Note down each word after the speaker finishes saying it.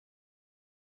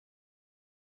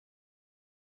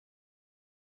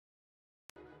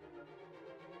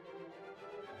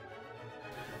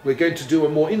we're going to do a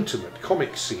more intimate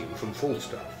comic scene from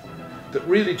Falstaff that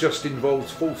really just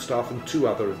involves Falstaff and two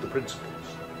other of the principals.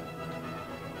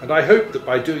 And I hope that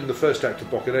by doing the first act of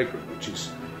Boccanegra, which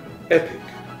is epic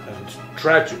and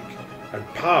tragic and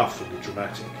powerfully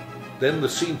dramatic, then the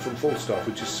scene from Falstaff,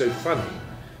 which is so funny,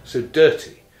 so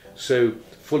dirty, so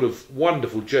full of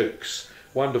wonderful jokes,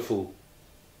 wonderful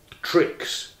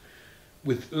tricks,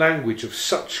 with language of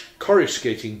such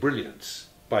coruscating brilliance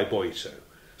by Boito.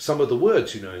 Some of the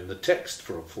words, you know, in the text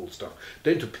for Falstaff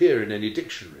don't appear in any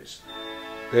dictionaries.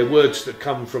 They're words that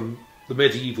come from the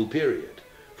medieval period,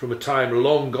 from a time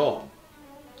long gone.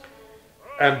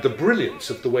 And the brilliance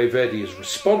of the way Verdi has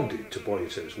responded to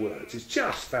Boito's words is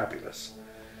just fabulous.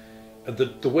 And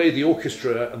the way the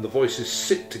orchestra and the voices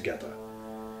sit together,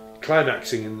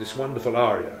 climaxing in this wonderful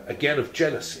aria, again of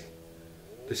jealousy.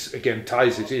 This again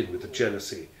ties it in with the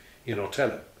jealousy in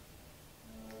Otello.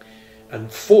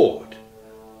 And Ford,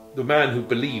 the man who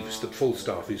believes that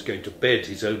Falstaff is going to bed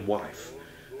his own wife,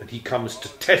 and he comes to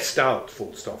test out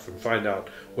Falstaff and find out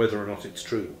whether or not it's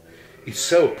true, is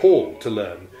so appalled to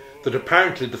learn that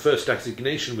apparently the first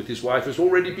assignation with his wife has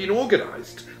already been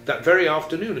organised that very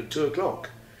afternoon at 2 o'clock.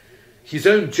 His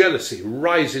own jealousy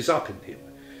rises up in him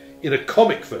in a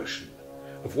comic version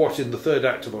of what in the third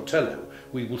act of Otello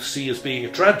we will see as being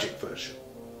a tragic version.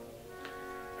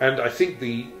 And I think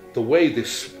the way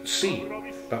this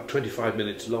scene, about 25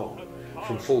 minutes long,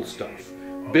 from Falstaff,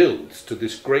 builds to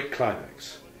this great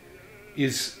climax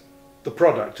is the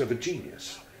product of a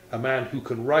genius, a man who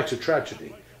can write a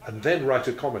tragedy and then write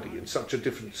a comedy in such a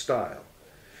different style.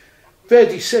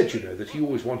 Verdi said, you know, that he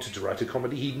always wanted to write a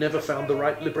comedy. He'd never found the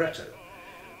right libretto.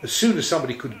 As soon as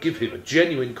somebody could give him a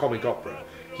genuine comic opera,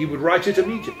 he would write it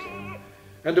immediately.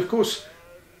 And of course,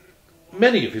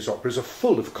 many of his operas are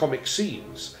full of comic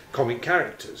scenes, comic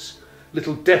characters,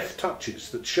 little deft touches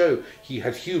that show he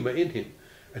had humour in him,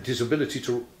 and his ability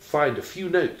to find a few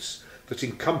notes that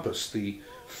encompass the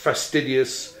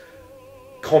fastidious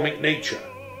comic nature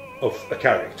of a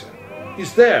character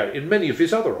is there in many of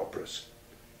his other operas.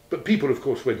 But people, of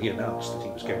course, when he announced that he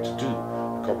was going to do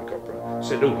a comic opera,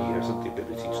 said, oh, he hasn't the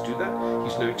ability to do that.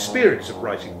 He's no experience of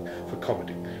writing for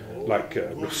comedy, like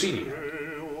Rossini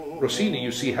had. Rossini,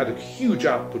 you see, had a huge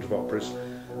output of operas,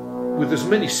 with as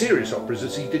many serious operas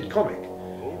as he did comic.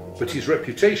 But his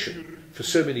reputation for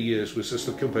so many years was as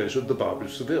the composer of The Barber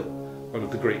of Seville, one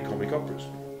of the great comic operas.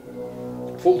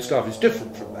 Falstaff is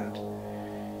different from that.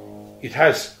 It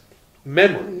has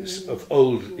memories of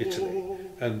old Italy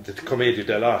and the Commedia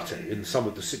dell'arte in some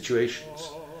of the situations.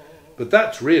 But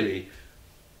that's really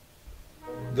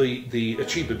the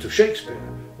achievement of Shakespeare,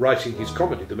 writing his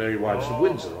comedy, The Merry Wives of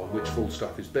Windsor, on which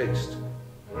Falstaff is based.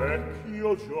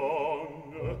 Vecchio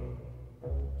John